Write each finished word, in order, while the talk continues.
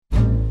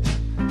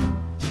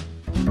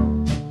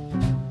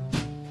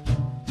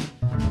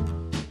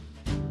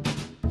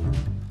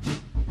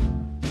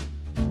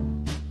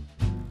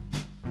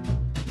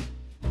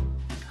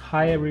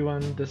Hi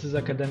everyone, this is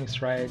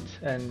Academics Right,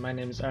 and my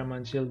name is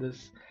Armand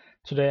Yildiz.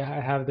 Today I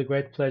have the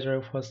great pleasure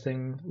of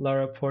hosting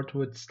Laura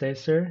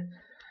Portwood-Stacer.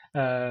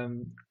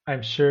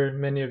 I'm sure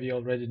many of you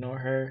already know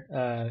her.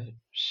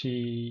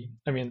 The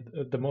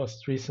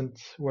most recent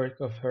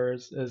work of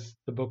hers is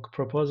the book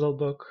Proposal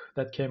Book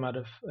that came out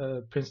of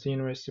Princeton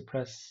University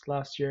Press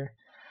last year.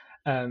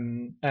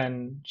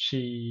 And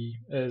she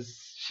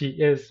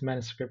is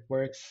Manuscript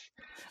Works.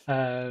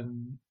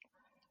 Um,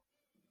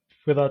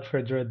 Without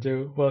further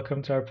ado,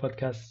 welcome to our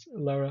podcast,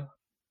 Laura.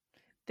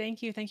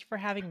 Thank you. Thank you for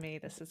having me.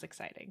 This is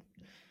exciting.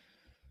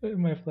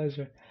 My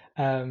pleasure.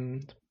 Um,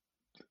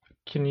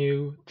 can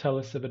you tell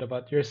us a bit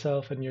about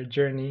yourself and your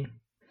journey?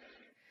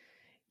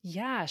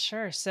 Yeah,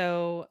 sure.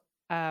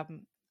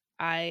 Um,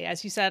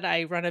 as you said,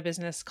 I run a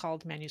business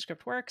called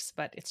Manuscript Works,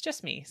 but it's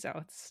just me. So,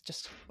 it's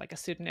just like a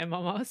pseudonym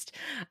almost.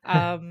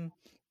 Um,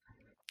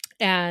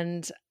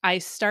 and I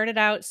started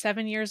out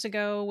 7 years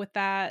ago with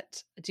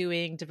that,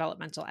 doing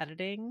developmental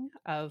editing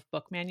of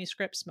book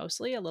manuscripts,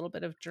 mostly a little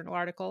bit of journal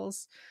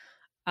articles.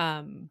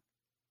 Um,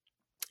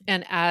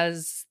 and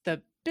as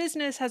the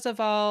business has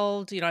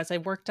evolved, as I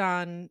worked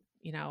on,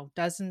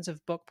 dozens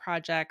of book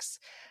projects,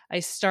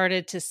 I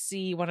started to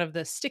see one of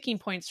the sticking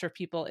points for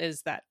people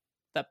is that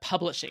the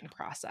publishing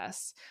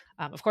process.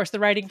 Of course,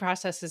 the writing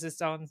process is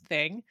its own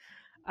thing,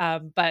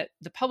 but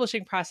the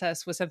publishing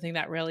process was something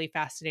that really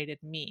fascinated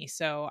me.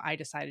 So I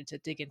decided to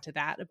dig into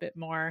that a bit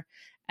more.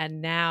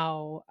 And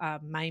now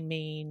my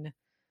main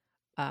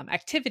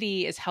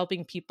activity is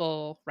helping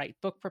people write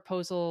book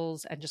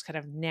proposals and just kind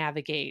of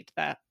navigate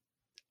the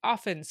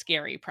often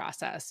scary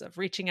process of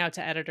reaching out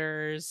to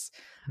editors,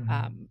 Mhm.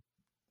 um,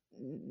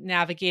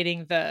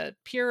 navigating the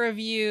peer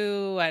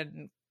review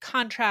and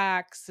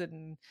contracts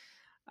and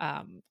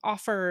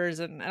offers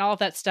and all of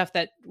that stuff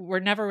that we're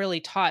never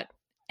really taught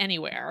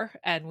anywhere,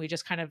 and we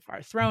just kind of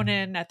are thrown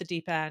Mhm. in at the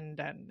deep end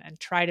and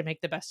try to make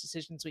the best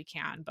decisions we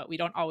can, but we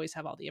don't always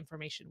have all the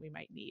information we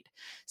might need.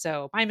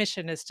 So my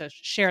mission is to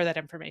share that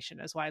information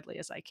as widely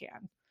as I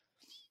can.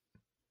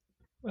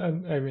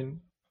 And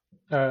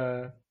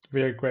uh,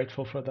 we are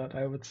grateful for that,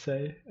 I would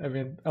say.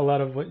 A lot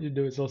of what you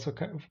do is also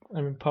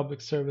public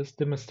service,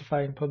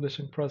 demystifying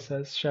publishing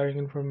process, sharing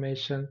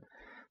information.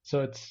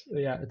 So it's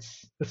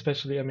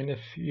especially,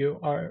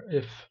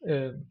 if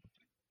uh,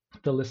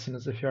 the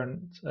listeners, if you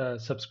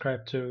aren't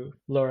subscribed to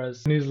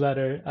Laura's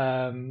newsletter,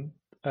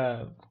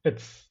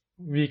 it's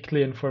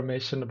weekly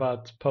information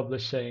about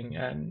publishing,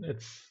 and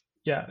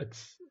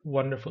it's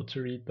wonderful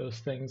to read those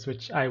things,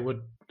 which I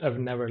would have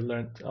never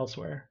learned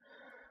elsewhere.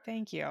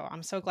 Thank you.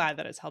 I'm so glad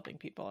that it's helping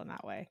people in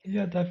that way.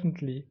 Yeah,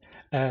 definitely.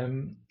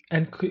 And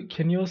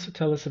can you also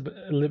tell us a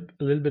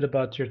little bit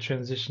about your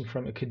transition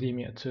from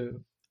academia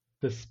to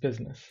this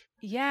business?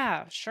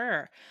 Yeah,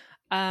 sure.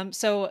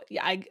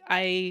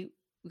 I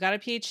got a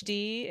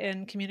PhD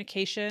in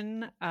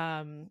communication.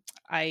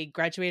 I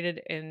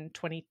graduated in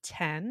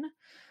 2010.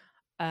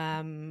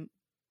 Um,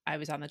 I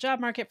was on the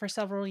job market for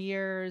several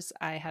years.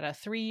 I had a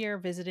 3-year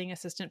visiting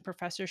assistant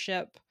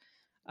professorship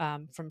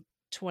from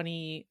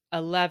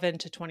 2011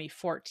 to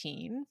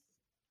 2014.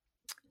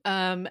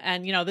 And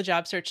the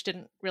job search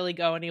didn't really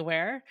go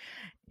anywhere.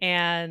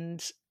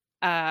 And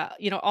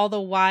all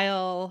the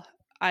while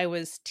I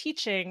was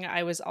teaching,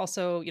 I was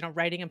also,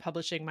 writing and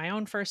publishing my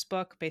own first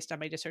book based on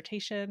my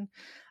dissertation.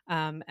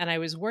 And I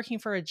was working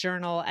for a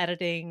journal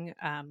editing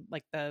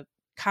like the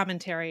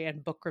commentary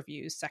and book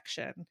reviews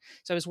section.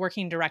 So I was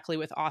working directly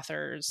with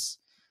authors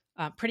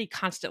pretty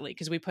constantly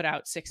because we put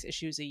out 6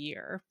 issues a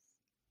year.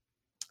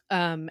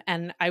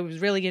 And I was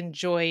really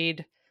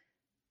enjoyed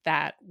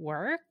that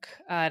work.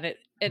 And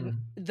Mm.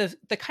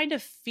 the kind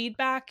of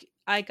feedback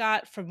I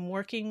got from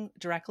working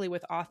directly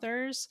with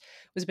authors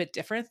was a bit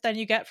different than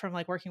you get from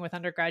like working with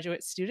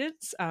undergraduate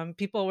students.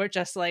 People were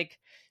just like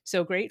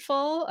so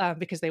grateful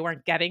because they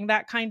weren't getting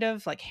that kind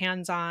of like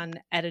hands-on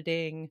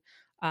editing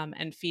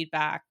and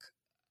feedback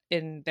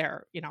in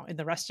their in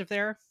the rest of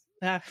their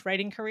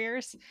writing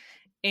careers.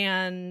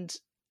 And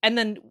and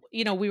then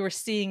we were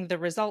seeing the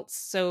results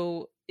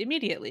so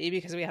immediately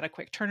because we had a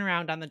quick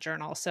turnaround on the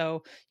journal.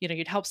 So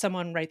you'd help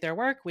someone write their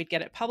work, we'd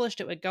get it published,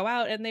 it would go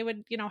out, and they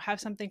would have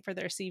something for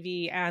their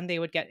CV, and they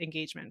would get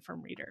engagement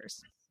from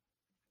readers.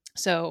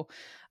 So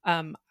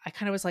I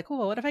kind of was like, oh,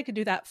 well, what if I could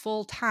do that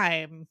full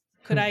time?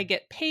 Could I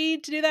get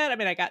paid to do that? I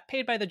mean, I got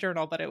paid by the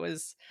journal, but it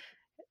was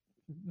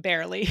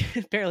barely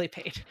barely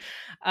paid.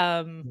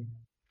 um,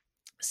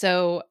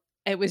 so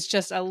it was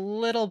just a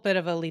little bit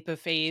of a leap of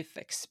faith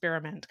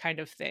experiment kind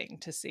of thing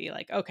to see,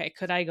 like, okay,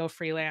 could I go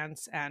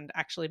freelance and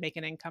actually make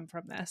an income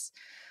from this?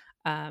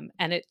 And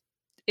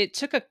it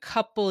took a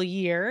couple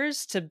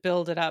years to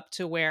build it up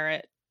to where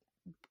it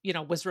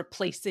was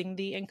replacing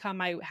the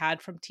income I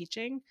had from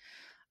teaching.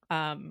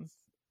 Um,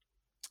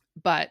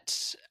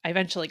 but I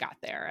eventually got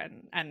there,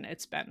 and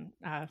it's been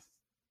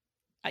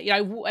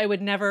I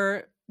would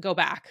never go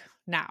back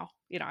now.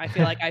 I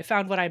feel like I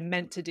found what I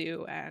meant to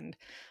do, and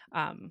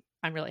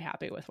I'm really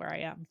happy with where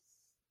I am.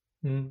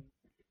 Mm.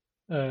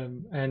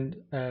 And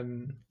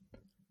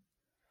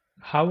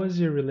How was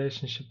your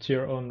relationship to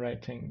your own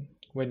writing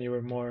when you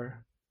were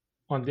more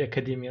on the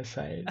academia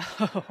side?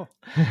 Oh.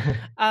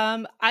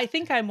 I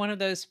think I'm one of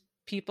those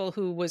people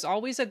who was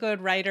always a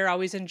good writer,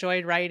 always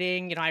enjoyed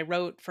writing. I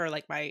wrote for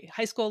like my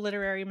high school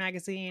literary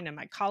magazine and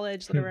my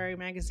college literary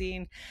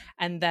magazine,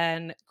 and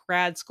then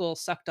grad school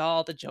sucked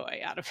all the joy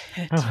out of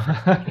it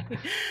for me.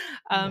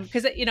 Yes.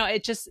 Because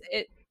it just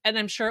it, and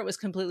I'm sure it was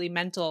completely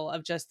mental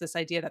of just this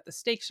idea that the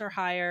stakes are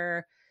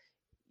higher.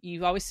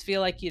 You always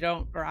feel like you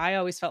don't, or I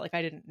always felt like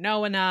I didn't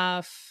know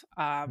enough.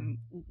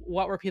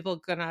 What were people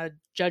gonna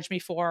judge me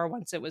for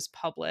once it was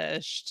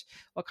published?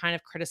 What kind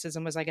of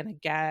criticism was I gonna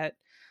get?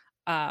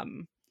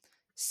 um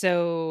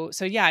so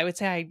yeah, I would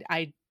say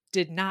I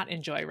did not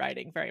enjoy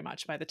writing very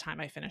much by the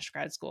time I finished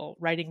grad school.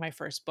 Writing my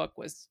first book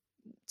was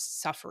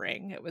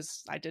suffering.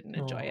 I didn't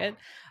enjoy Oh. it.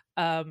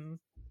 um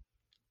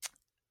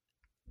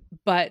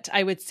but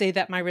I would say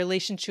that my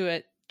relation to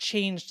it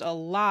changed a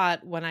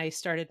lot when I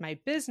started my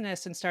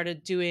business and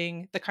started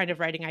doing the kind of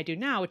writing I do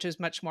now, which is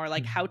much more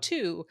like how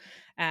to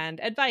and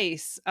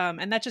advice.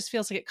 And that just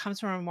feels like it comes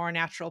from a more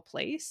natural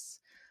place.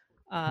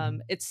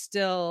 It's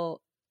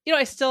still,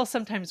 I still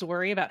sometimes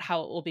worry about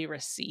how it will be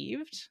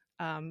received,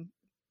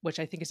 which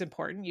I think is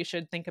important. You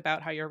should think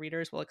about how your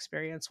readers will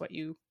experience what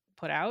you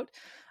put out.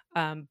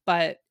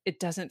 But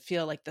it doesn't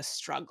feel like the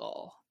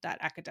struggle that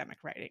academic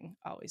writing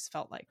always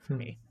felt like for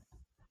me.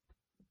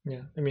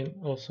 Yeah, I mean,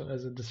 also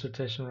as a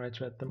dissertation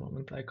writer at the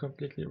moment, I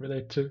completely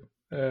relate to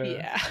uh,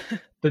 Yeah.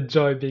 the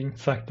joy being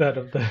sucked out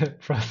of the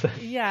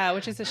process. Yeah,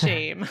 which is a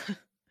shame.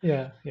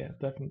 Yeah, yeah,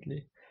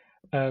 definitely.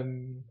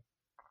 Um,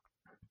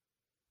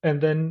 and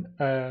then,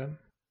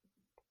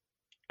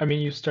 I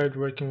mean, you started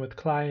working with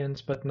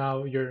clients, but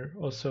now you're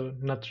also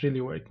not really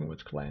working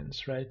with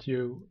clients, right?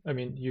 I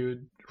mean,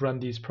 you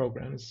run these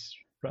programs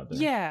rather.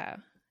 Yeah.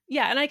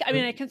 Yeah, and I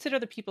mean, So, I consider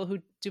the people who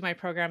do my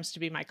programs to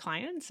be my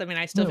clients. I mean,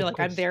 I still no, feel of like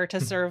I'm course. there to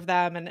serve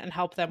them and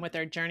help them with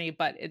their journey,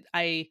 but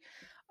I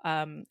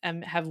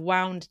have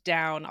wound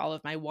down all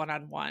of my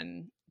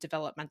one-on-one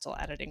developmental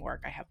editing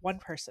work. I have one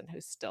person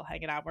who's still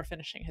hanging out. We're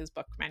finishing his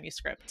book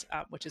manuscript,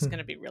 which is going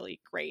to be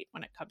really great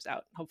when it comes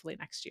out, hopefully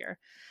next year.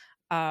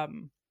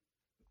 Um,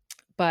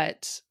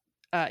 but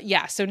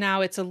yeah, so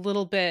now it's a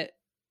little bit.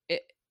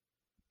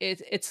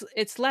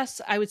 It's less,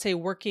 I would say,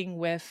 working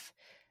with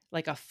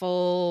like a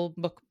full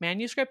book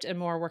manuscript and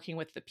more working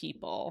with the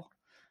people,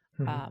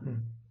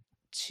 um,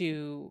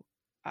 to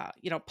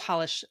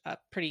polish a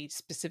pretty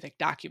specific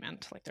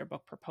document like their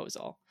book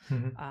proposal,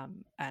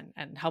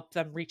 and help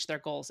them reach their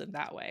goals in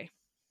that way.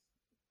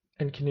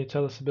 And can you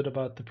tell us a bit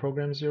about the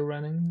programs you're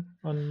running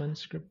on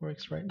Manuscript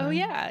Works right Oh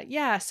now?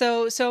 yeah.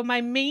 So my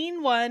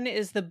main one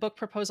is the book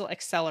proposal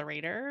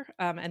accelerator,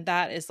 and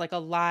that is like a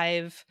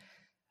live.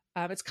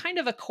 It's kind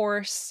of a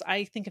course.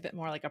 I think of it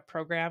more like a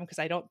program because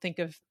I don't think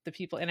of the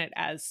people in it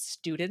as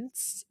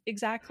students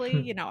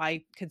exactly.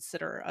 I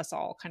consider us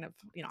all kind of,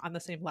 on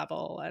the same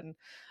level. And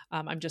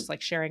I'm just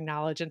like sharing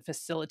knowledge and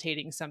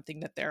facilitating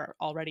something that they're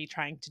already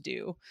trying to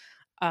do.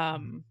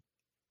 Um,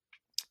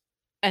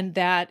 and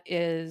that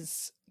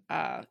is,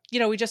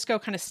 we just go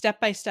kind of step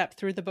by step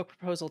through the book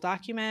proposal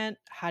document.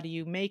 How do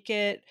you make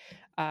it?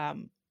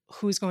 Um,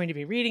 who's going to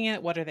be reading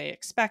it? What are they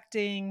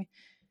expecting?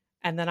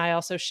 And then I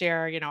also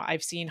share,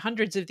 I've seen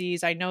hundreds of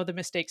these. I know the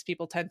mistakes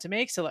people tend to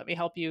make. So let me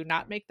help you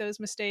not make those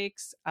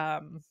mistakes.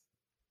 And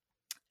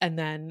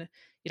then,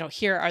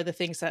 here are the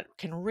things that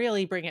can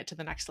really bring it to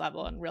the next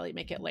level and really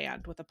make it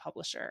land with a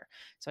publisher.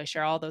 So I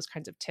share all those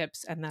kinds of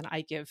tips. And then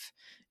I give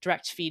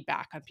direct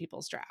feedback on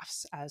people's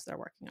drafts as they're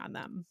working on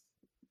them.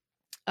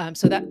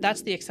 So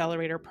that's the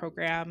accelerator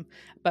program.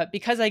 But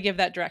because I give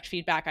that direct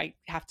feedback, I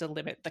have to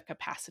limit the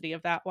capacity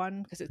of that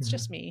one because it's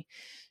just me.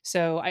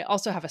 So I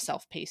also have a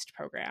self-paced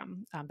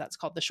program, that's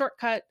called the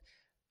shortcut,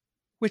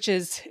 which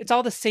is it's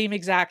all the same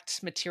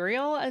exact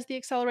material as the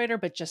accelerator,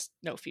 but just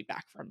no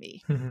feedback from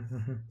me.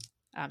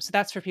 So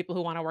that's for people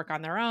who want to work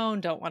on their own,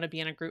 don't want to be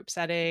in a group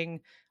setting,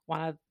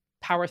 want to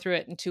power through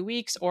it in 2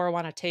 weeks, or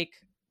want to take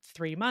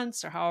 3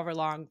 months or however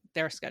long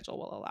their schedule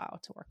will allow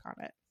to work on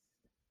it.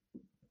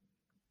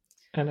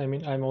 And I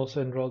mean, I'm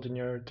also enrolled in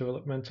your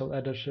developmental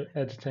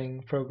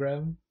editing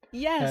program.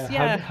 Yes,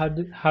 yeah.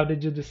 How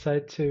did you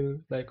decide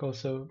to like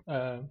also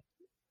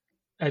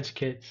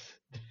educate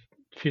the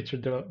future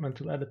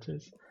developmental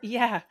editors?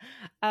 Yeah.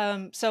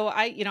 So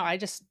I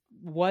just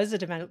was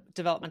a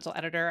developmental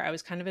editor. I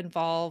was kind of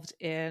involved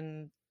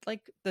in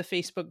like the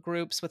Facebook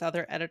groups with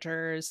other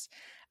editors.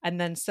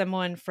 And then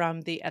someone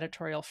from the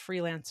Editorial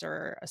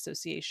Freelancer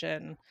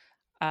Association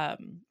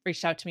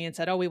reached out to me and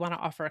said, "Oh, we want to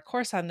offer a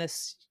course on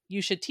this.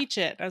 You should teach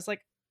it." I was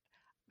like,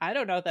 "I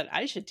don't know that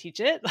I should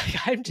teach it.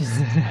 Like,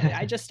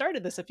 I just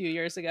started this a few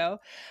years ago."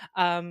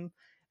 Um,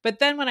 but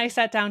then when I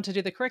sat down to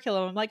do the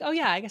curriculum, I'm like, "Oh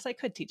yeah, I guess I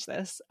could teach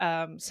this."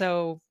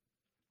 So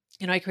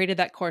I created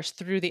that course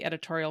through the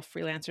Editorial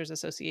Freelancers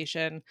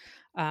Association,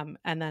 and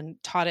then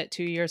taught it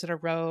 2 years in a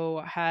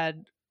row.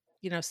 Had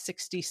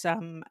 60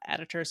 some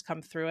editors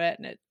come through it,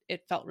 and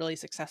it felt really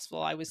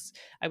successful. I was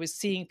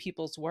seeing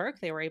people's work.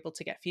 They were able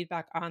to get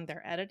feedback on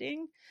their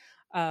editing,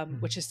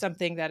 which is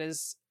something that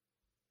is,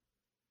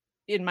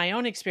 in my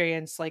own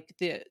experience, like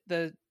the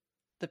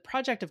the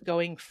project of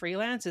going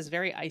freelance is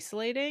very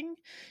isolating.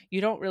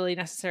 You don't really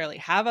necessarily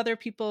have other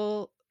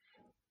people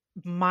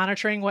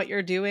monitoring what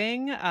you're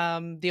doing.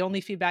 The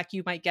only feedback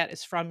you might get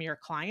is from your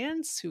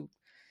clients, who,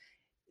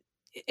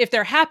 if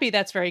they're happy,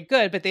 that's very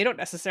good, but they don't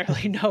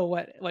necessarily know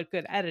what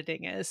good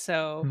editing is.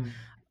 So Hmm.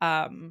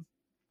 um,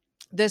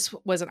 this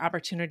was an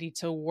opportunity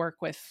to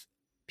work with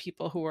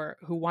people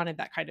who wanted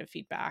that kind of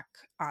feedback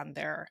on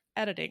their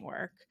editing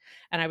work,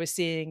 and I was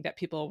seeing that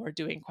people were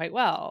doing quite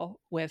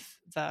well with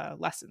the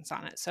lessons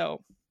on it.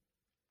 So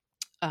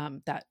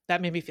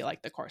that made me feel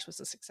like the course was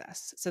a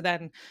success. So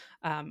then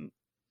um,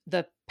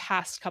 the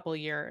past couple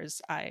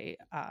years, I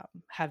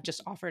have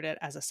just offered it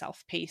as a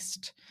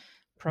self-paced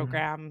Hmm.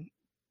 program.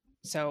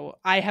 So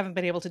I haven't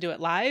been able to do it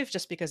live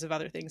just because of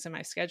other things in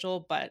my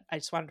schedule, but I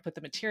just wanted to put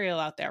the material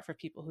out there for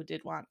people who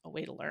did want a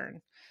way to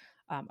learn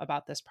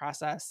about this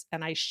process.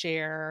 And I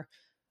share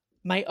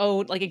my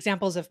own, like,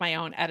 examples of my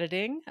own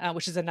editing,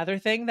 which is another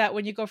thing that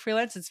when you go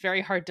freelance, it's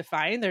very hard to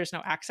find. There's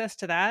no access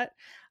to that.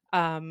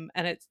 And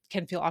it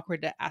can feel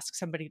awkward to ask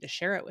somebody to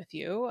share it with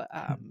you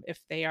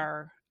if they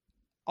are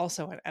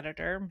also an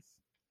editor.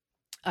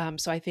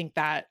 So I think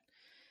that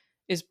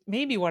is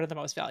maybe one of the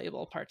most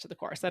valuable parts of the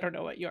course. I don't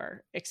know what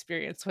your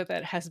experience with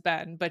it has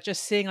been, but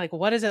just seeing, like,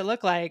 what does it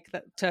look like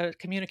to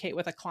communicate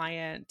with a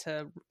client,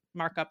 to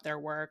mark up their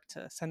work,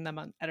 to send them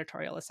an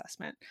editorial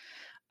assessment.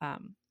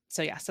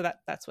 So yeah, so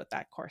that's what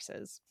that course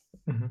is.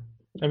 Hmm.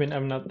 I mean,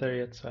 I'm not there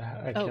yet, so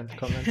I can't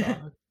Okay.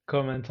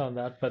 comment on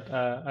that. But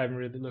I'm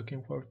really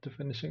looking forward to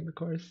finishing the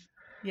course.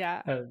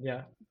 Yeah.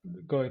 Yeah,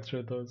 going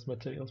through those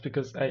materials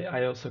because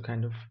I also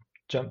kind of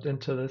jumped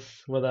into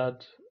this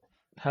without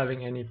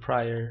having any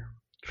prior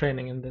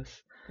training in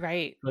this.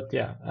 Right. But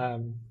yeah,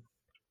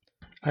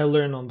 I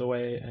learn on the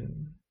way,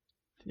 and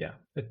yeah,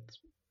 it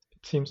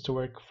seems to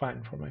work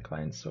fine for my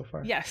clients so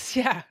far. Yes.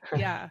 Yeah.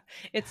 Yeah.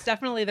 It's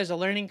definitely, there's a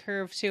learning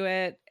curve to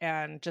it,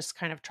 and just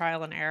kind of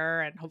trial and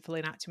error, and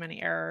hopefully not too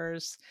many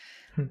errors.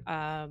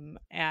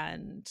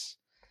 And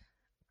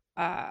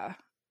uh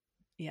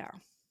yeah.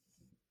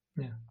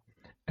 Yeah.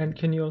 And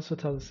can you also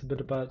tell us a bit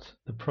about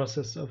the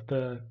process of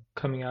the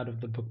coming out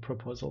of the book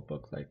proposal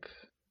book? Like,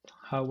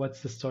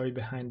 what's the story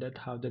behind it?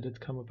 How did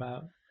it come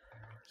about?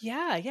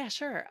 Yeah, yeah,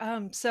 sure.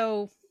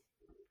 So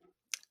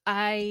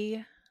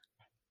I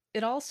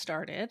it all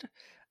started,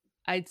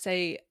 I'd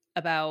say,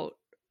 about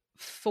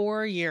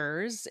 4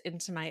 years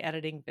into my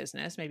editing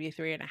business, maybe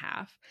three and a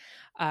half.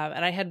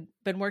 And I had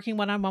been working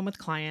one on one with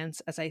clients,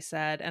 as I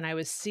said, and I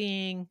was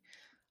seeing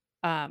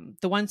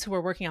the ones who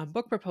were working on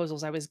book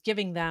proposals, I was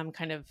giving them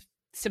kind of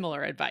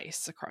similar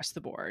advice across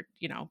the board.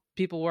 You know,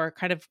 people were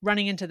kind of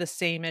running into the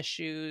same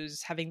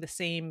issues, having the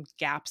same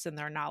gaps in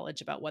their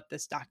knowledge about what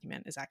this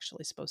document is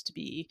actually supposed to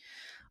be.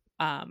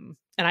 And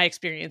I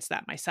experienced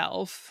that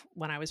myself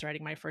when I was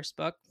writing my first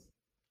book.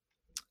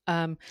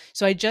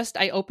 So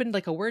I opened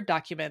like a Word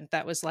document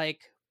that was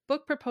like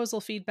book proposal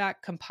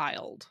feedback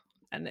compiled.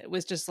 And it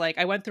was just like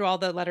I went through all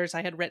the letters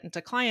I had written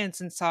to clients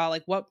and saw,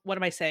 like, what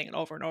am I saying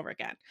over and over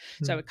again.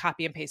 So I Hmm. would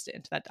copy and paste it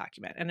into that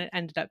document, and it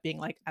ended up being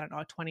like, I don't know,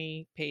 a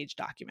 20-page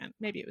document.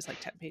 Maybe it was like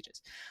 10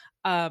 pages.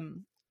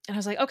 And I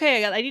was like,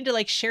 okay, I need to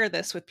like share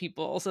this with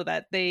people so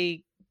that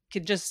they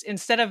could just,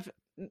 instead of,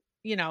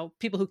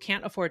 people who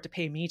can't afford to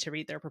pay me to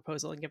read their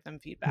proposal and give them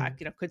feedback,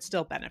 Hmm. could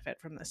still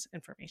benefit from this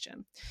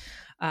information.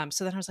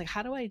 So then I was like,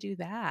 how do I do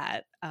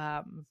that?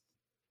 And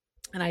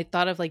I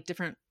thought of like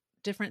different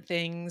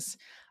things.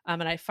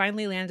 And I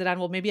finally landed on,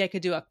 well, maybe I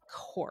could do a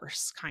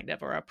course kind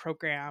of, or a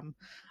program,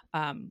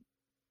 um,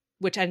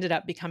 which ended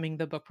up becoming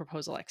the Book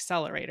Proposal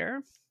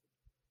Accelerator.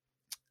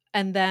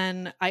 And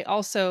then I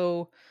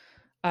also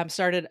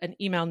started an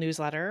email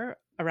newsletter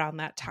around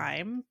that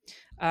time,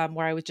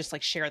 where I would just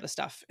like share the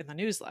stuff in the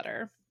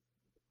newsletter.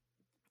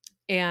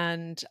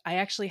 And I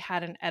actually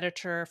had an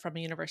editor from a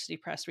university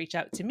press reach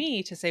out to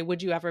me to say,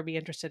 would you ever be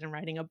interested in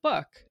writing a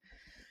book?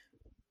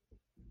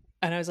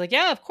 And I was like,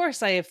 yeah, of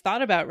course. I have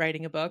thought about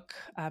writing a book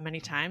many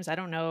times. I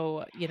don't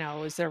know,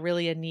 is there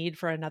really a need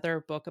for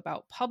another book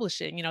about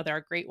publishing? There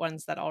are great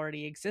ones that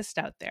already exist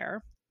out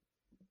there.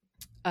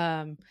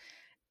 Um,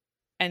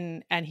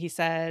 and he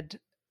said,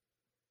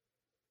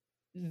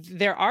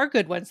 there are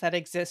good ones that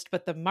exist,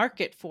 but the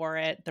market for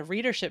it, the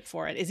readership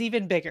for it, is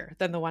even bigger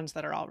than the ones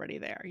that are already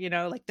there.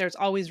 Like, there's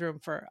always room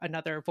for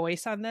another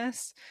voice on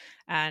this.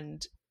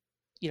 And,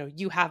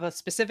 you have a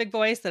specific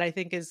voice that I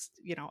think is,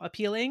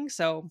 appealing.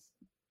 So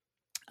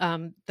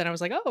then I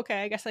was like, oh,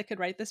 okay, I guess I could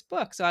write this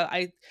book. So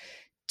I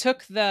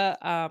took the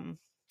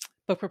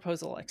book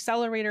proposal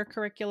accelerator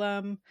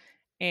curriculum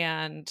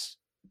and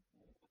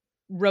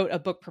wrote a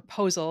book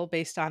proposal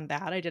based on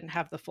that. I didn't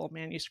have the full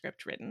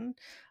manuscript written.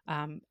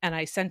 And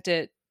I sent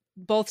it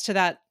both to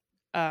that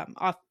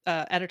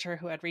editor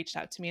who had reached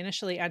out to me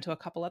initially, and to a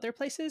couple other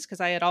places, because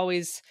I had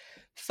always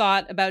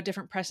thought about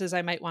different presses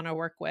I might want to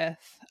work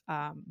with.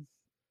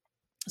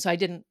 So I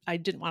didn't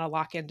want to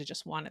lock into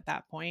just one at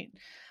that point.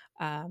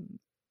 Um,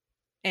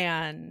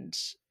 and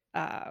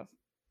uh,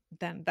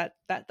 then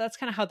that's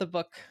kind of how the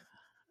book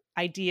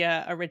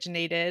idea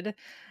originated.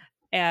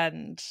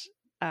 And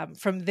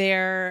from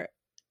there,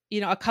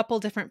 a couple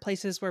different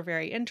places were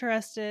very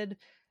interested.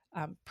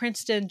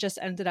 Princeton just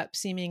ended up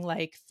seeming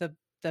like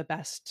the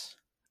best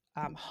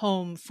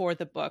home for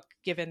the book,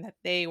 given that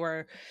they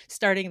were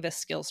starting the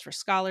Skills for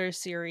Scholars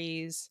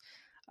series.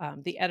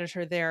 The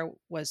editor there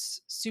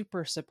was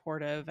super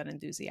supportive and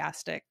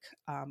enthusiastic.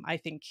 I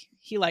think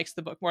he likes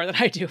the book more than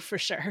I do, for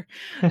sure.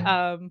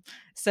 Um,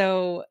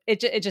 so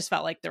it just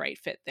felt like the right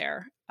fit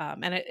there.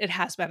 And it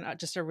has been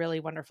just a really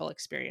wonderful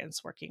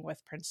experience working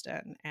with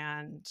Princeton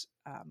and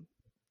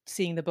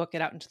seeing the book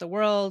get out into the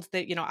world.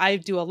 That, I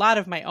do a lot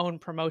of my own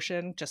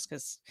promotion just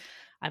because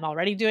I'm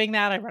already doing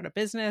that. I run a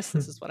business.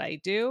 This is what I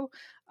do.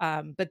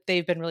 But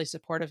they've been really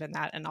supportive in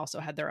that and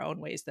also had their own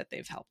ways that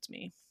they've helped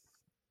me.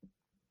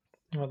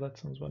 Well, that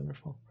sounds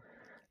wonderful.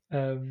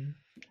 Um,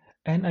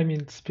 and I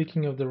mean,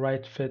 speaking of the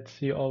right fit,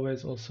 you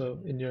always also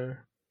in your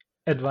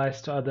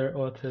advice to other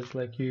authors,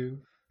 like you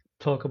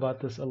talk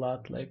about this a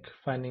lot, like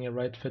finding a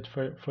right fit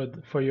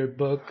for your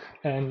book,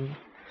 and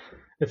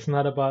it's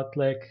not about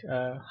like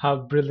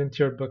how brilliant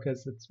your book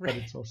is, but Right.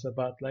 it's also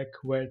about like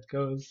where it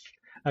goes.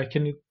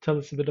 Can you tell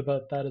us a bit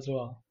about that as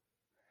well?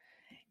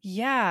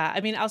 Yeah.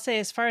 I mean, I'll say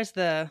as far as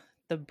the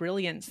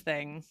brilliance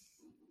thing,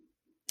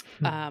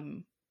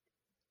 um,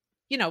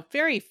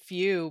 very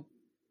few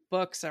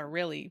books are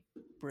really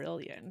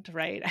brilliant,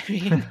 right? I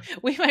mean,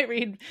 we might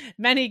read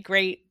many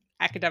great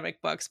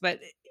academic books, but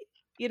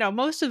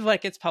most of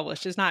what gets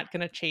published is not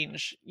going to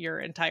change your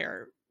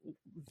entire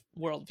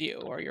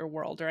worldview or your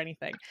world or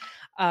anything.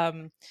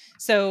 Um,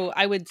 so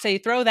I would say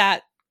throw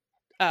that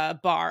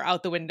bar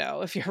out the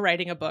window if you're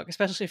writing a book,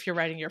 especially if you're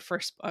writing your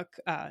first book.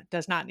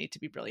 Does not need to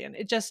be brilliant.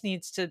 It just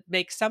needs to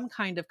make some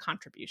kind of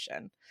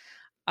contribution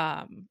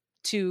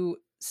to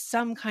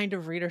some kind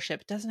of readership.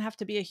 It doesn't have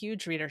to be a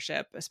huge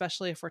readership,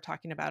 especially if we're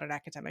talking about an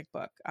academic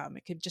book.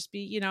 It could just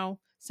be,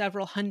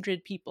 several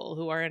hundred people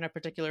who are in a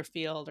particular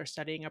field or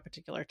studying a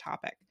particular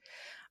topic.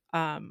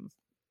 Um,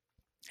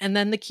 and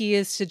then the key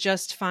is to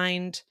just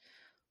find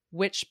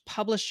which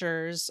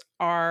publishers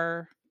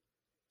are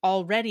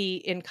already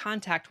in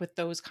contact with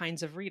those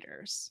kinds of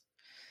readers.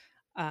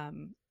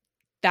 Um,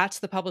 that's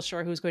the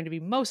publisher who's going to be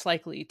most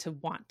likely to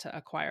want to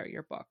acquire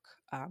your book,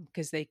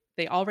 because they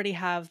already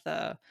have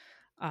the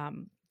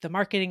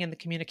marketing and the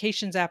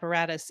communications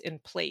apparatus in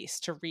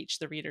place to reach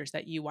the readers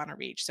that you want to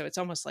reach. So it's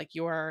almost like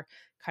you're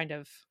kind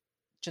of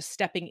just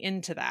stepping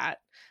into that,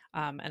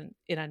 and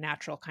in a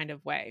natural kind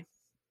of way.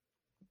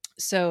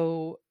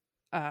 So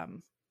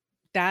um,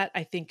 that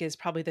I think is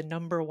probably the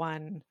number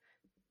one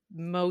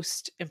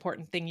most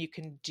important thing you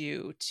can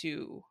do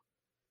to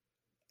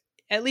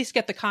at least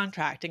get the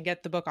contract and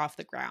get the book off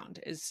the ground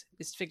is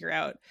figure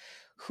out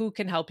who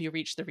can help you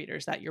reach the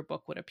readers that your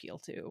book would appeal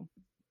to.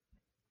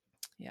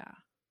 Yeah.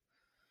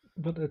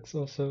 But it's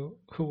also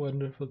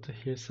wonderful to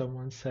hear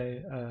someone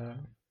say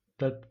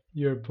that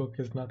your book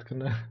is not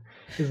gonna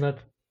is not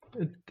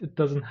it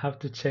doesn't have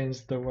to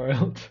change the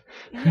world.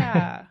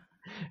 Yeah.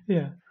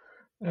 Yeah.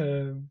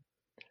 Um,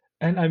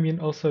 and I mean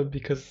also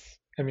because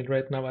I mean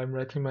right now I'm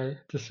writing my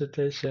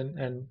dissertation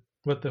and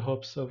with the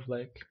hopes of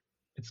like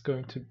it's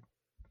going to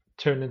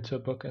turn into a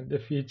book in the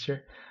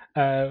future.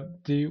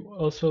 Do you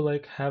also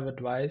like have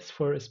advice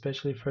for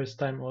especially first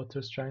time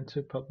authors trying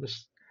to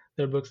publish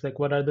their books? Like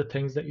what are the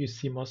things that you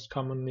see most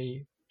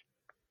commonly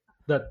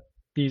that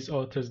these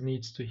authors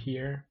needs to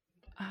hear?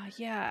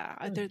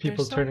 Yeah. There's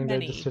People so turning their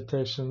many,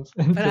 dissertations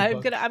but into I'm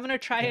books. gonna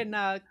try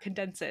Yeah. and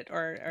condense it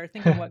or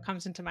think of what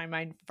comes into my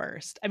mind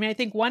first. I mean, I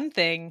think one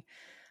thing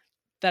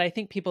that I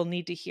think people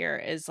need to hear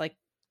is like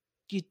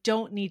you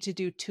don't need to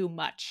do too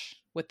much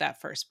with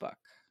that first book.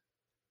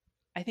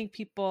 I think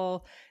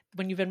people,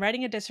 when you've been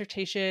writing a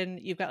dissertation,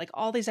 you've got like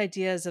all these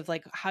ideas of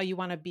like how you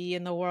want to be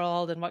in the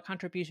world and what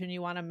contribution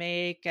you want to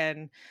make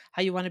and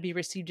how you want to be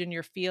received in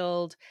your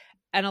field.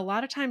 And a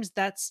lot of times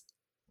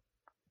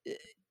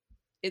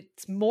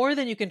it's more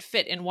than you can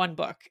fit in one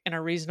book in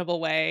a reasonable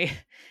way,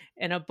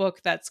 in a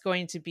book that's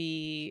going to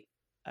be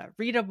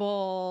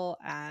readable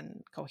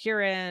and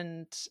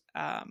coherent,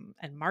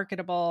 and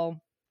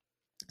marketable.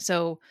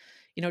 So,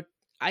 you know,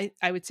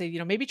 I would say,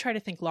 maybe try to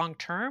think long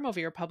term over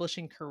your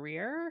publishing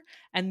career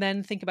and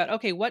then think about,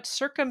 okay, what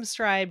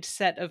circumscribed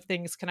set of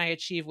things can I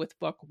achieve with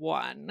book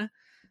one?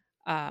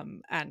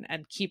 And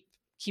keep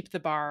the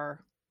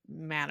bar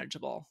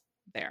manageable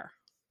there.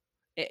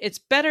 It's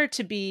better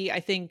to be, I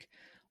think,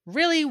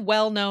 really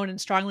well known and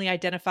strongly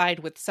identified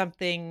with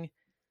something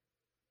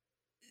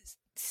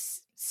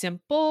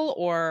simple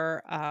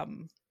or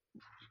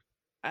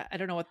I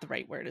don't know what the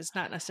right word is,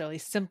 not necessarily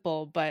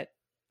simple, but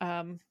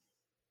um,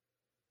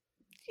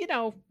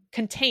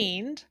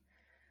 contained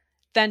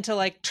than to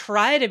like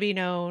try to be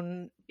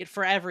known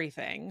for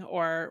everything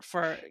or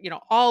for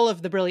all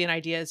of the brilliant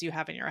ideas you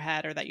have in your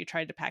head or that you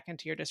tried to pack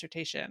into your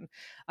dissertation.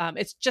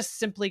 It's just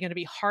simply going to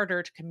be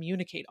harder to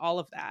communicate all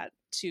of that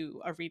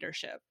to a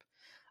readership.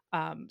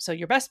 So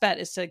your best bet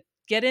is to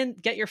get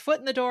your foot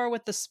in the door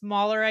with the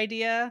smaller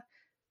idea.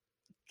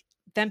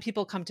 Then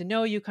people come to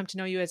know you,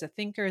 as a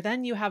thinker.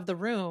 Then you have the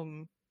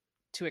room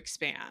to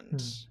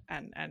expand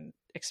Hmm. and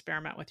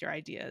experiment with your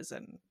ideas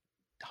and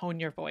hone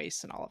your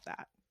voice and all of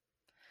that.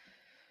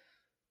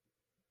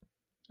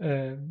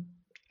 Um,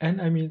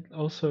 and I mean,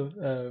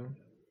 also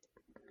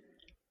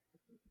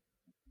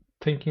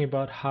thinking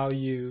about how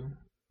you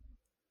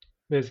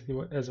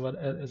basically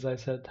as I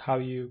said, how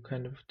you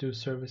kind of do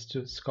service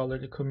to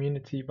scholarly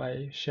community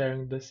by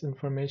sharing this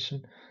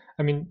information.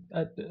 I mean,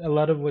 a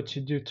lot of what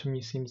you do to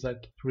me seems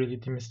like really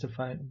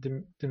demystifying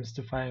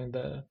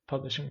the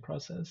publishing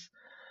process,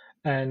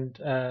 and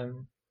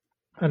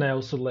and I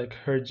also like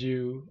heard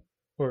you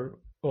or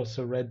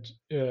also read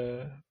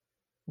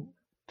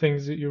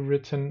things that you've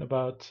written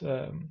about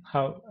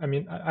how I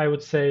mean I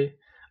would say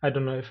I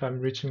don't know if I'm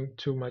reaching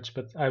too much,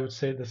 but I would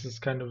say this is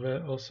kind of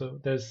also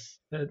there's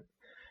a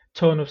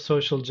tone of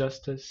social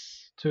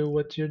justice to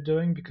what you're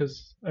doing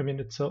because I mean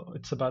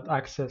it's about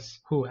access,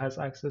 who has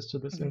access to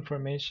this Mhm.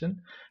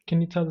 information.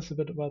 Can you tell us a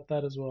bit about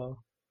that as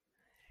well?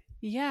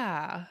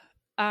 Yeah.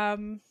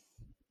 Um,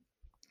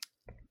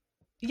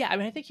 yeah, I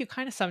mean, I think you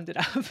kind of summed it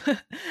up.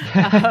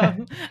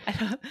 um, I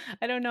don't,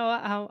 I don't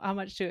know how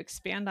much to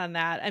expand on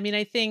that. I mean,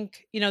 I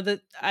think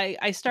that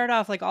I start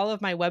off like all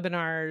of my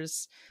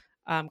webinars,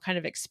 kind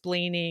of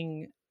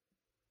explaining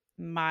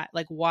my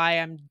like why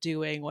I'm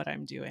doing what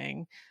I'm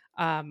doing,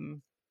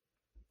 um,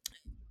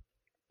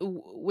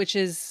 which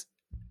is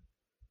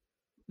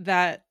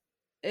that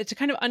to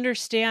kind of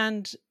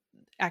understand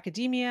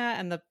academia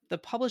and the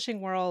publishing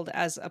world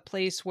as a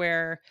place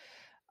where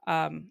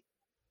um,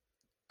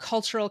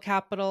 cultural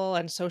capital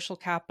and social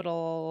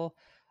capital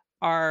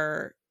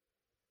are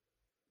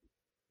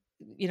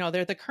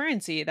they're the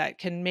currency that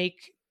can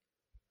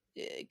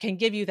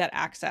give you that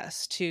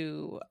access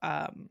to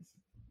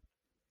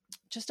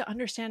just to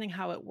understanding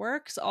how it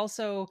works,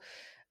 also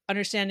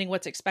understanding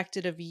what's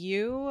expected of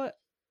you,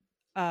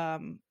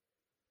 um,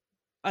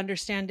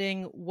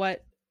 understanding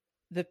what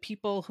the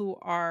people who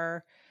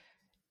are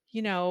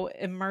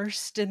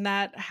immersed in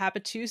that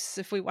habitus,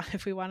 if we want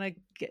to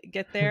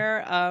get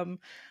there,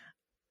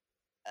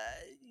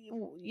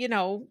 you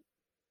know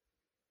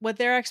what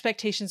their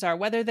expectations are,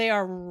 whether they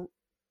are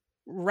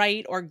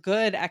right or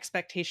good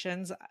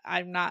expectations.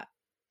 I'm not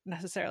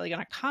necessarily going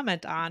to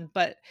comment on,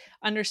 but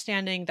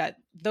understanding that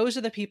those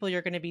are the people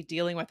you're going to be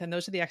dealing with and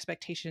those are the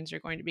expectations you're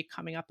going to be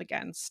coming up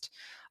against,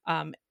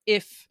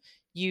 if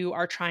you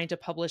are trying to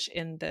publish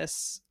in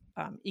this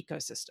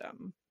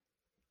ecosystem.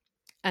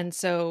 And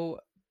so,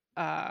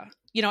 uh,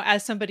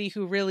 as somebody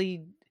who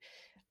really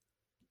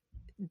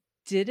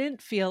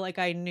didn't feel like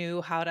I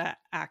knew how to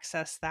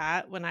access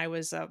that when I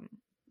was, a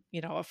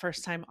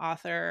first time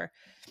author,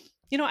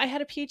 I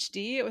had a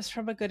PhD. It was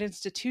from a good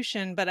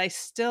institution, but I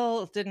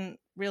still didn't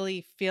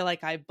really feel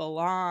like I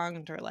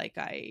belonged or like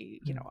I,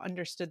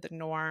 understood the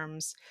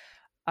norms.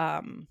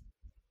 Um,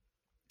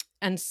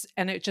 and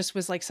it just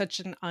was like such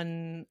an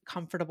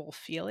uncomfortable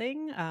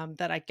feeling,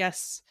 that I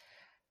guess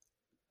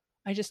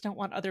I just don't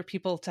want other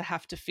people to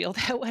have to feel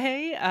that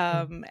way.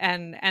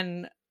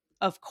 And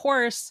of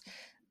course,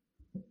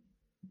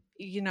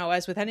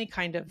 as with any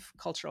kind of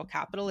cultural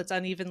capital, it's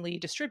unevenly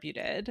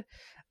distributed,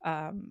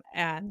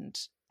 and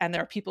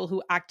there are people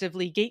who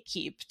actively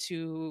gatekeep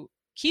to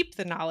keep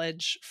the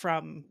knowledge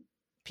from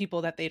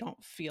people that they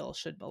don't feel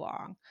should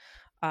belong.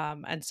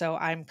 And so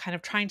I'm kind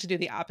of trying to do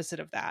the opposite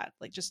of that,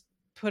 like just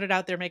put it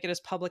out there, make it as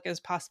public as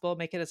possible,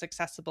 make it as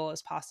accessible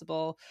as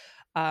possible.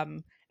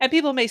 And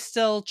people may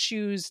still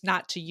choose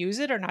not to use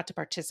it or not to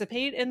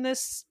participate in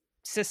this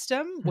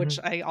system, which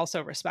Mhm. I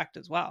also respect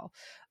as well.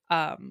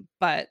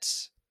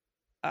 But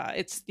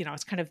it's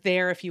kind of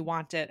there if you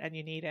want it and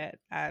you need it,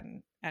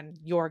 and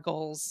your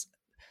goals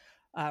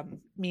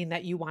mean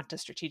that you want to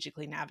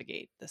strategically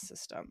navigate the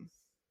system.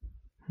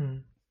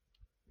 Mhm.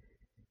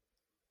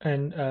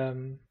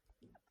 And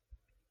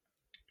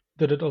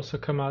did it also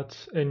come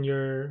out in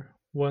your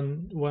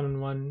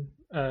one-on-one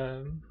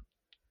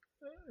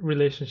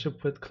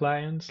relationship with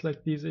clients,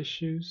 like these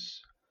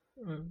issues?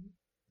 Um,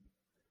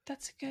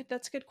 That's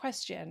a good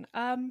question.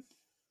 A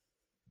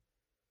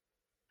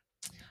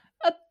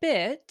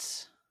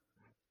bit.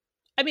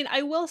 I mean,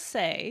 I will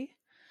say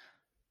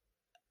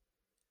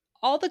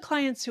all the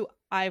clients who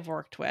I've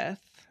worked with,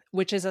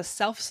 which is a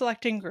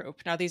self-selecting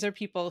group. Now, these are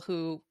people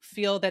who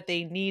feel that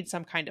they need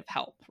some kind of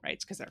help, right?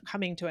 Because they're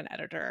coming to an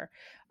editor,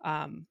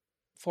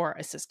 for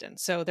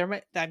assistance. So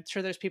I'm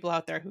sure there's people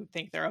out there who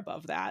think they're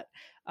above that,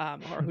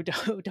 or who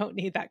don't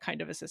need that kind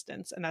of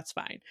assistance, and that's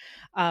fine.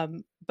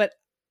 But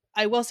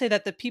I will say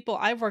that the people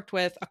I've worked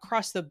with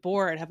across the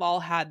board have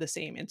all had the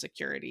same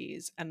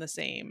insecurities and the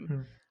same,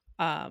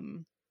 hmm,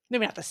 um,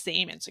 maybe not the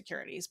same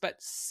insecurities,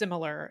 but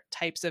similar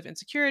types of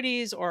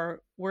insecurities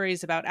or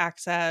worries about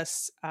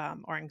access,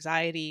 or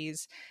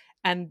anxieties,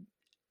 and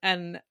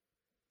and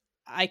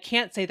I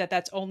can't say that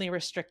that's only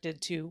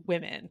restricted to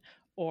women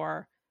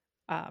or,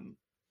 um,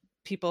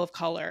 people of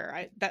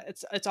color.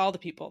 That it's all the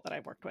people that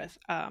I've worked with.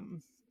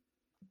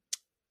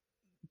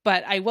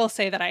 But I will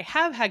say that I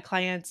have had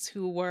clients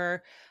who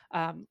were,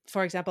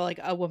 for example, like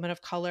a woman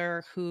of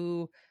color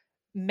who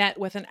met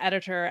with an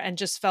editor and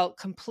just felt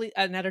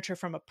an editor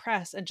from a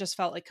press, and just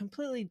felt like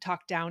completely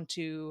talked down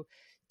to,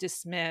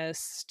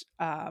 dismissed,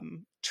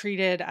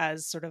 treated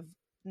as sort of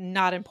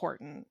not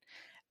important.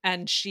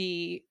 And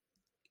she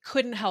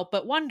couldn't help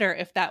but wonder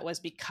if that was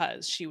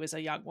because she was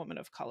a young woman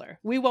of color.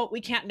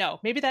 We can't know.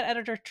 Maybe that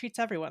editor treats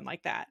everyone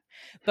like that.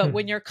 But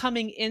when you're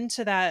coming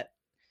into that,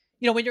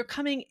 when you're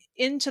coming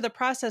into the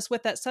process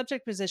with that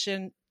subject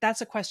position,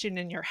 that's a question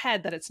in your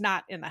head that it's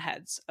not in the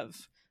heads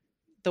of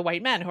the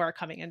white men who are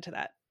coming into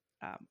that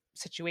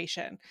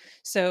situation.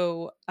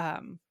 So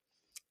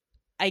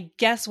I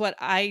guess what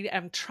I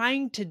am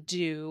trying to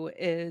do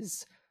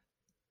is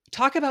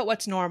talk about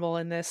what's normal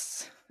in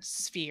this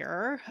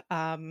sphere,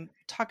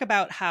 talk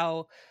about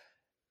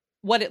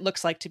what it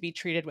looks like to be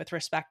treated with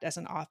respect as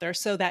an author,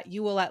 so that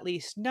you will at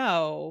least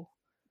know,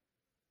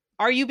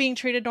 are you being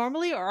treated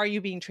normally or are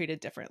you being treated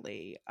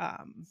differently?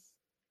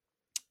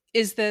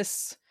 Is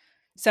this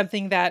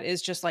something that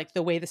is just like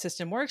the way the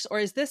system works, or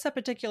is this a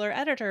particular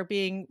editor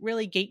being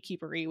really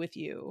gatekeepery with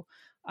you?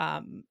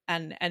 And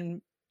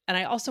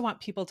I also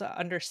want people to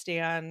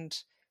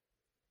understand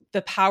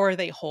the power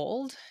they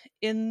hold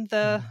in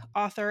the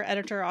author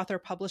editor author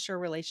publisher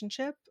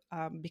relationship,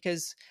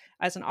 because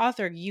as an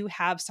author you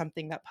have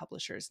something that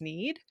publishers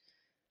need.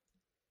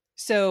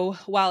 So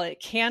while it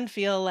can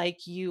feel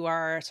like you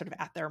are sort of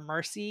at their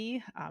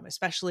mercy,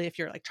 especially if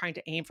you're like trying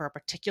to aim for a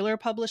particular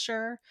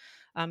publisher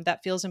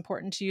that feels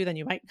important to you, then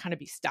you might kind of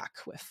be stuck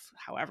with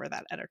however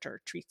that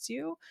editor treats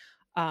you.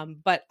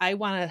 But I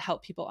want to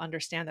help people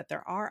understand that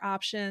there are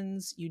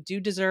options. You do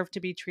deserve to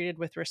be treated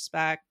with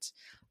respect.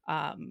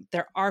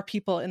 There are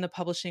people in the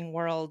publishing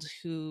world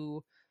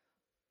who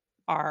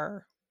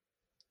are,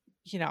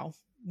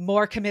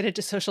 more committed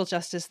to social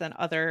justice than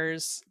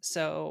others.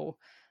 So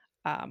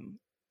um,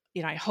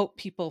 I hope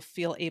people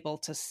feel able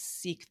to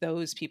seek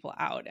those people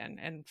out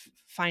and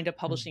find a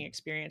publishing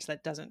experience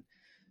that doesn't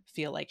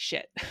feel like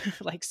shit,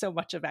 like so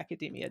much of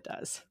academia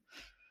does.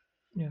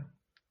 Yeah,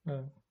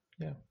 uh,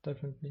 yeah,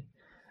 definitely.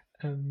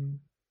 Um,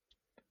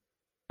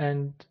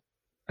 and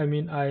I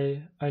mean,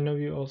 I know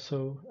you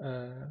also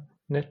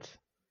knit,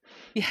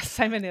 Yes,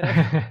 I'm a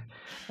knitter.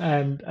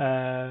 and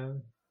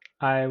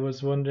I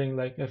was wondering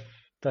like if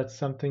that's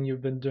something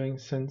you've been doing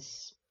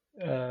since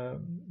uh,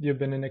 you've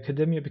been in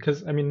academia,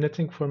 because I mean,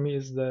 knitting for me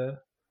is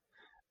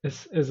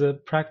a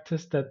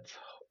practice that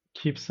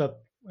keeps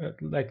up,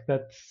 like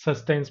that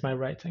sustains my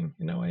writing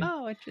in a way.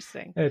 Oh,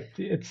 interesting.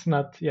 It's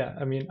not, yeah,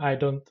 I mean,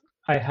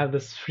 I have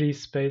this free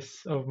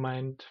space of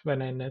mind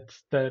when I knit,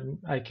 then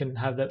I can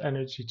have that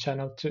energy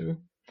channel to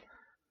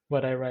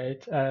what I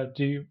write.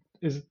 Do you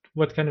is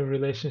what kind of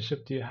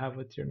relationship do you have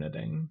with your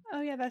knitting?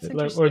 Oh, yeah, that's Like,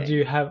 or interesting.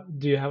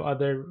 do you have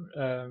other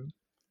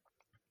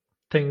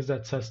things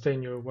that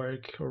sustain your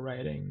work or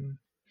writing?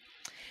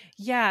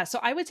 Yeah, so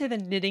I would say the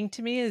knitting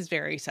to me is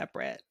very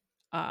separate.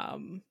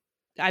 Um,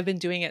 I've been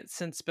doing it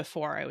since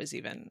before I was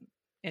even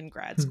in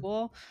grad Hmm,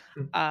 school.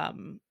 hmm,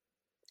 Um,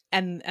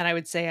 and I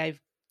would say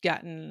I've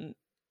gotten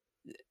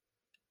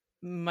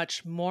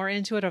much more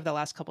into it over the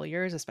last couple of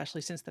years, especially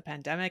since the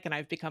pandemic, and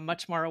I've become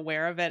much more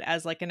aware of it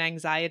as like an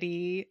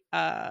anxiety,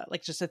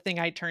 like just a thing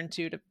I turn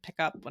to pick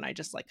up when I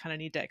just like kind of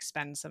need to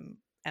expend some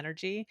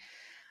energy.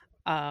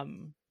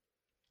 Um,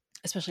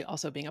 Especially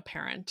also being a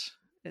parent,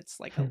 it's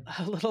like a,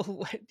 hmm, a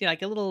little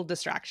like a little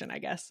distraction, I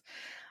guess.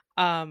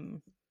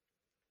 Um,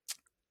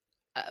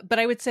 but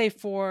I would say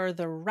for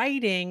the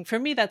writing, for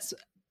me, that's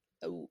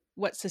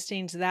what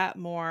sustains that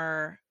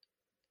more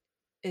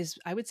is,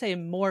 I would say,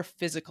 more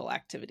physical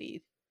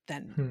activity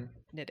than hmm,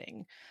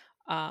 knitting.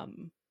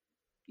 Um,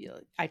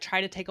 I try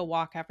to take a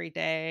walk every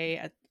day,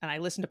 and I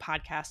listen to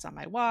podcasts on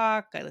my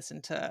walk. I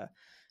listen to,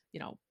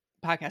 you know,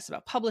 podcasts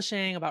about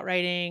publishing, about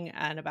writing,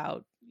 and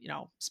about,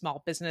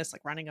 small business,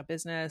 like running a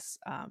business.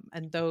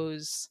 And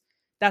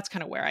that's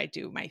kind of where I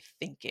do my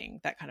thinking.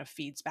 That kind of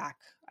feeds back,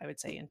 I would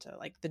say, into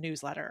like the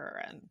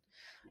newsletter and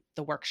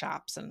the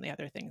workshops and the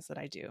other things that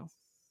I do.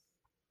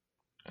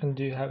 And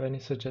do you have any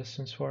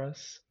suggestions for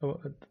us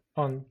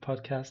on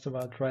podcast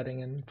about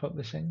writing and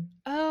publishing?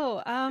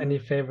 Oh, Any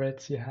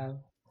favorites you have?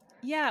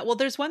 yeah. Well,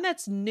 there's one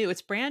that's new.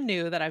 It's brand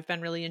new that I've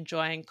been really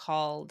enjoying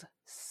called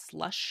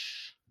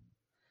Slush.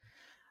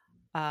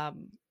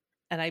 Um,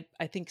 and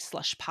I think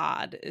Slush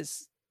Pod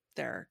is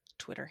their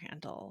Twitter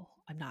handle.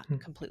 I'm not Hmm,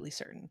 completely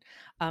certain.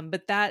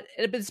 But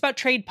it's about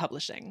trade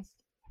publishing.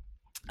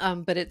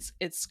 But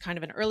it's kind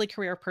of an early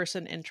career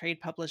person in trade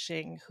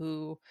publishing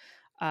who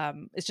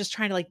is just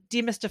trying to like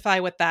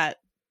demystify what that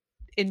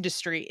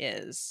industry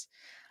is.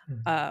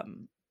 hmm,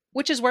 Um,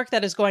 which is work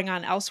that is going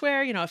on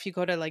elsewhere. If you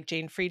go to like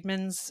Jane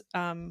Friedman's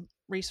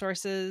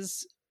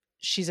resources,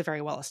 she's a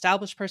very well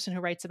established person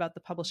who writes about the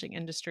publishing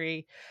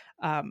industry.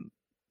 Um,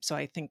 so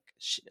I think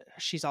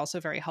she's also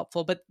very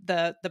helpful. But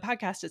the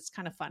podcast, it's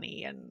kind of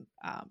funny and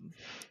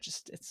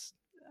it's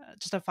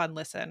just a fun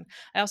listen.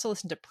 I also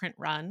listen to Print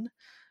Run,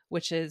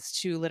 which is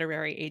two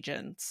literary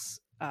agents,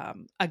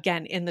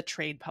 again in the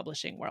trade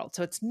publishing world.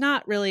 So it's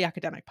not really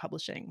academic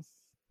publishing,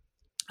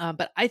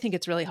 but I think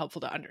it's really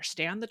helpful to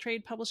understand the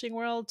trade publishing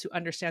world, to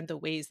understand the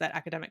ways that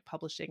academic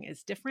publishing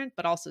is different,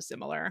 but also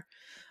similar.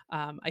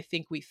 I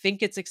think we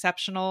think it's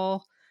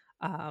exceptional,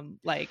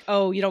 like,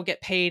 oh, you don't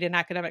get paid in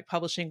academic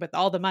publishing, but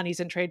all the money's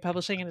in trade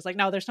publishing. And it's like,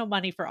 no, there's no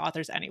money for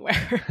authors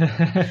anywhere.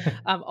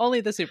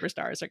 Only the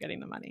superstars are getting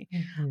the money.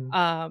 Mhm.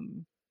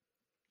 Um,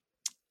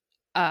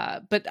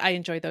 but I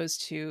enjoy those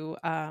two.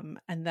 And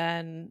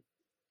then,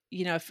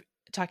 if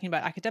talking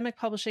about academic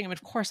publishing, I mean,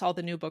 of course, all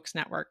the New Books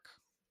Network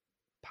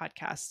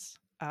podcasts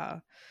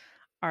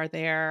are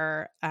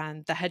there,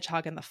 and The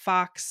Hedgehog and the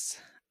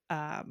Fox.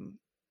 Um,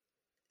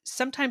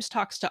 Sometimes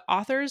talks to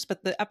authors,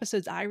 but the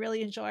episodes I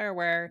really enjoy are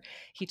where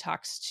he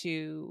talks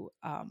to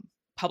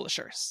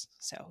publishers.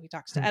 So he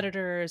talks to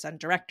editors and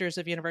directors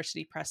of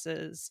university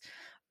presses.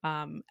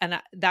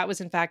 And that was,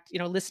 in fact,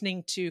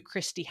 listening to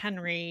Christy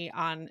Henry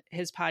on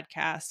his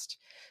podcast,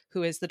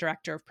 who is the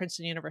director of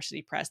Princeton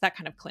University Press. That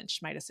kind of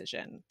clinched my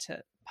decision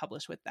to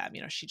publish with them.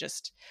 She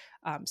just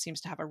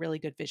seems to have a really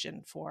good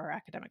vision for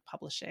academic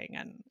publishing,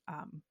 and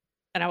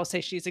I will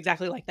say she's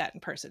exactly like that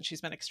in person.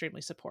 She's been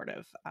extremely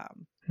supportive.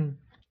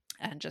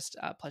 And just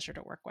a pleasure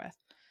to work with.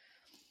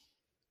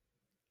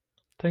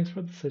 Thanks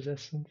for the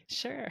suggestions.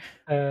 Sure.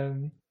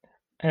 And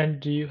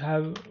do you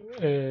have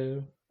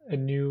a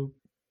new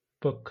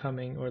book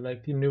coming, or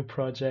like a new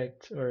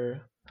project, or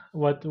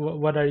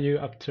what are you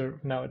up to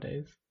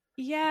nowadays?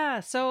 Yeah.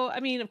 So, I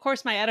mean, of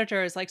course, my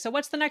editor is like, "So,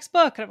 what's the next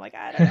book?" And I'm like,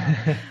 "I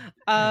don't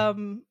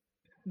know,"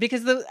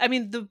 because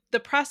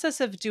the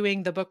process of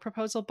doing the book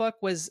proposal book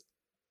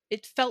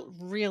it felt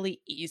really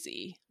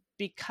easy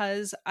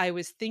because I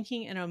was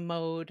thinking in a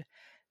mode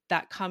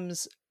that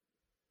comes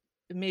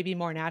maybe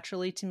more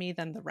naturally to me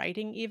than the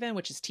writing, even,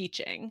 which is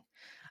teaching.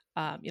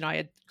 I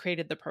had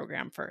created the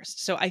program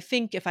first. So I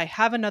think if I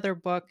have another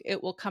book,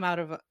 it will come out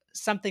of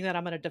something that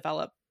I'm going to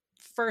develop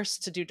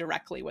first to do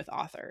directly with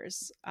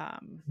authors.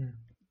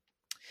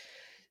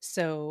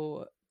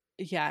 So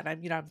yeah,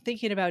 and I'm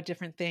thinking about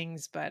different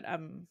things, but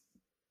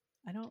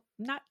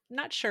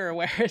not sure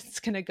where it's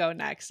going to go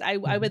next. I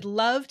would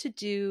love to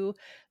do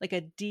like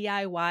a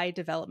DIY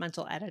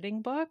developmental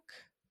editing book.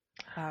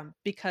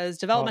 Because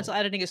developmental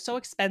editing is so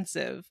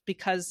expensive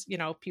because,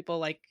 people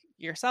like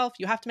yourself,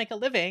 you have to make a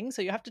living.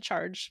 So you have to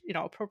charge,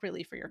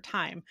 appropriately for your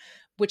time,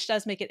 which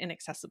does make it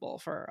inaccessible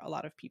for a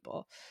lot of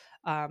people.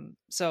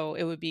 So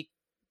it would be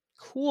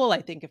cool,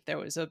 I think, if there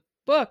was a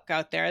book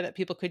out there that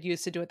people could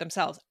use to do it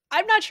themselves.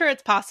 I'm not sure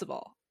it's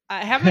possible.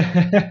 I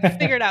haven't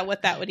figured out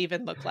what that would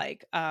even look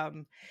like,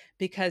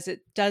 because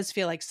it does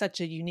feel like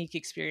such a unique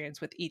experience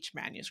with each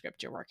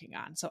manuscript you're working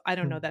on. So I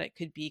don't know that it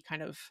could be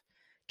kind of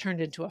turned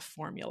into a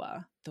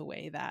formula the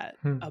way that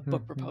a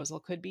book proposal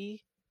could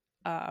be.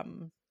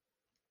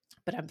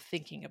 But I'm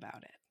thinking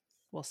about it.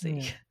 We'll see.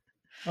 Yeah.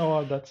 Oh,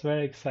 wow, that's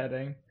very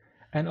exciting.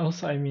 And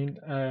also, I mean,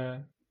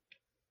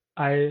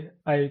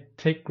 I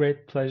take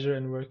great pleasure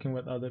in working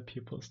with other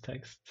people's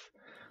texts,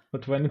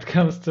 but when it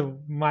comes to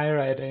my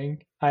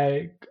writing,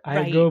 I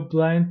Right. go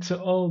blind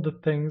to all the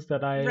things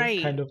that I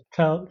Right. kind of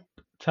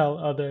tell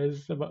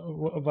others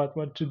about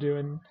what to do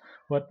and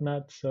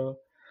whatnot. So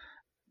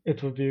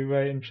it would be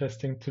very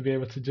interesting to be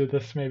able to do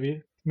this.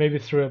 Maybe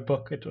through a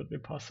book it would be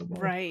possible.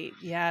 Right.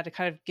 Yeah. To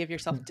kind of give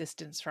yourself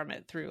distance from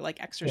it through like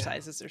Yeah.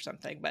 exercises or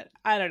something. But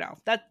I don't know.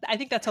 I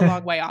think that's a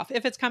long way off.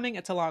 If it's coming,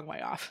 it's a long way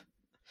off.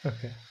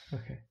 Okay.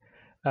 Okay.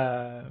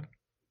 Uh,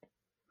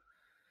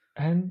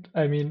 and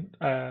I mean,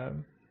 I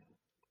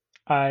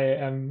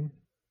am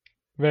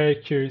very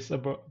curious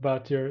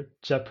about your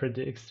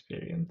Jeopardy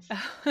experience.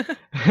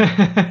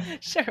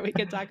 Sure, we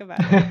can talk about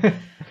it.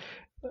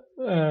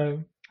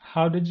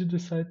 How did you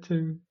decide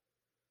to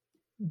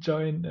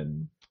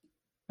join,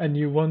 and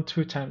you won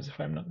 2 times if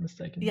I'm not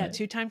mistaken, Yeah, right?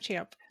 2-time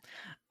champ.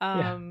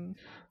 Yeah.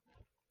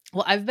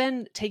 Well, I've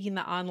been taking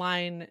the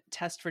online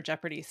test for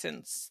Jeopardy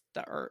since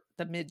the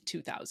mid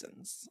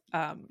 2000s.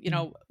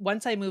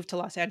 Once I moved to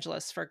Los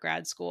Angeles for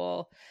grad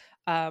school,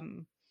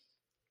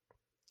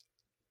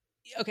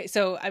 okay,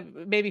 so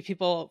maybe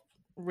people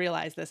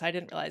realize this. I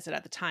didn't realize it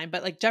at the time,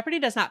 but like Jeopardy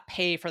does not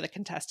pay for the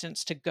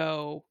contestants to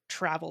go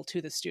travel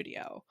to the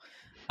studio.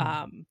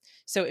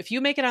 So if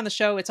you make it on the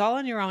show, it's all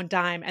on your own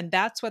dime, and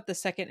that's what the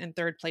second and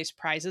third place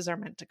prizes are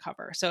meant to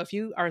cover. So if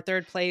you are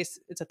third place,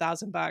 it's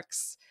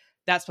 $1,000.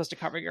 That's supposed to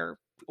cover your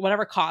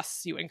whatever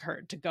costs you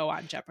incurred to go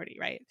on Jeopardy,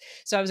 right?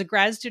 So I was a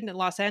grad student in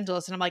Los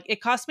Angeles, and I'm like,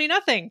 it cost me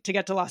nothing to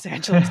get to Los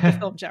Angeles to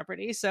film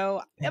Jeopardy,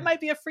 so it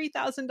might be a free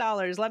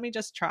 $1,000. Let me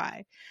just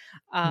try.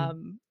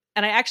 And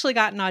I actually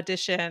got an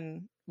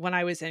audition when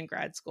I was in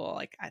grad school,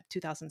 like at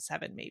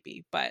 2007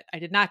 maybe, but I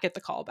did not get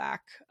the call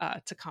back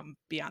to come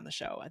be on the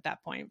show at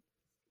that point.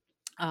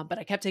 But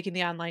I kept taking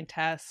the online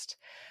test,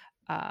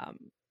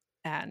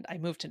 and I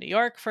moved to New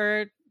York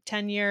for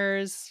 10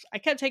 years. I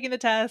kept taking the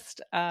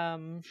test.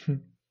 And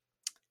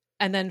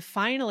then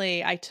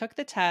finally, I took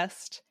the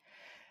test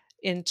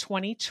in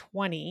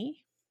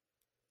 2020,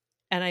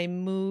 and I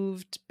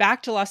moved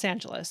back to Los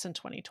Angeles in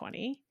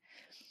 2020.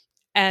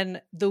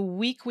 And the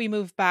week we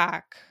moved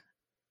back,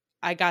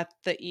 I got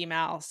the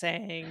email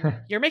saying,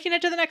 "You're making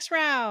it to the next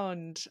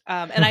round."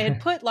 And I had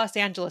put Los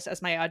Angeles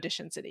as my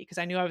audition city because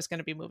I knew I was going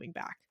to be moving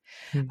back.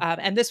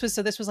 And this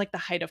was like the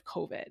height of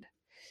COVID.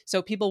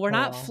 So people were Oh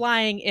not wow.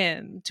 flying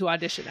in to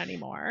audition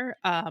anymore.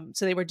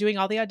 So they were doing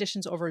all the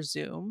auditions over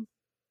Zoom.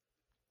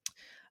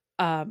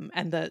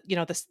 And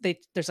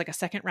there's like a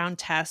second round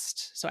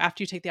test. So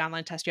after you take the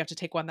online test, you have to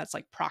take one that's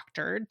like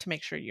proctored to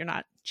make sure you're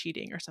not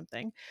cheating or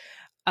something.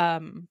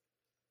 Um,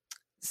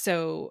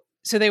 so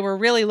they were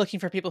really looking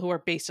for people who were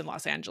based in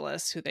Los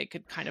Angeles who they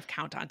could kind of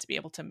count on to be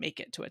able to make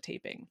it to a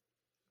taping.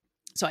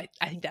 So I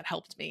think that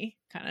helped me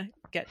kind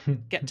of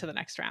get to the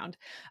next round.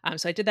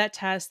 So I did that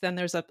test. Then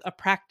there's a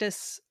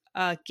practice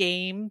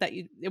game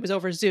it was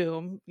over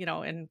Zoom,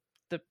 in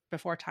the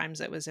before times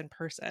it was in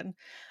person.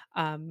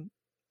 Um,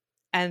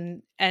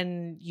 and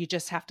you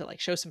just have to like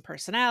show some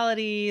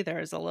personality.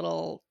 There's a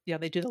little,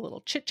 they do the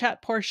little chit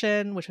chat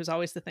portion, which was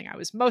always the thing I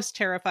was most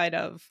terrified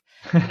of,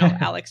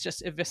 Alex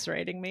just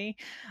eviscerating me.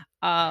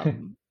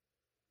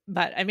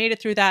 But I made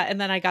it through that, and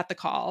then I got the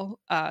call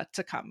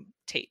to come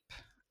tape.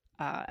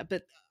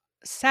 But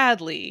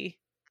sadly,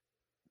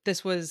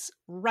 this was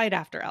right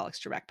after Alex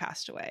Trebek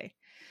passed away,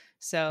 Hmm.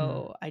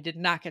 so I did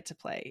not get to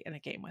play in a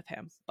game with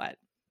him. But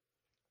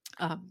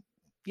um,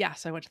 yeah,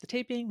 so I went to the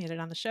taping, made it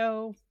on the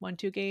show, won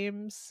 2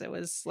 games. It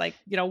was like,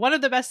 one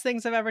of the best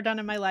things I've ever done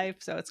in my life.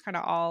 So it's kind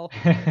of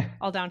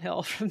all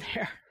downhill from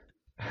there.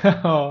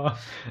 Oh.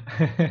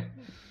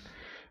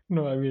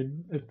 No, I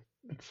mean it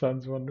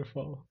sounds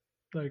wonderful.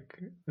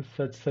 Like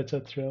it's such a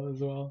thrill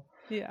as well.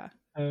 Yeah.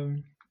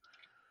 Um,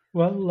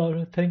 well,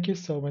 Laura, thank you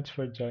so much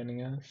for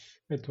joining us.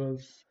 It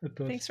was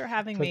Thanks for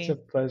having such a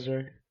me.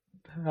 pleasure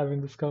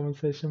having this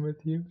conversation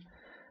with you.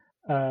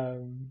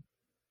 Um,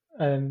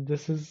 and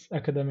this is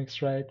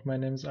Academics Right. My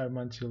name is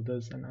Armand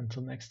Childes, and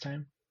until next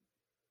time.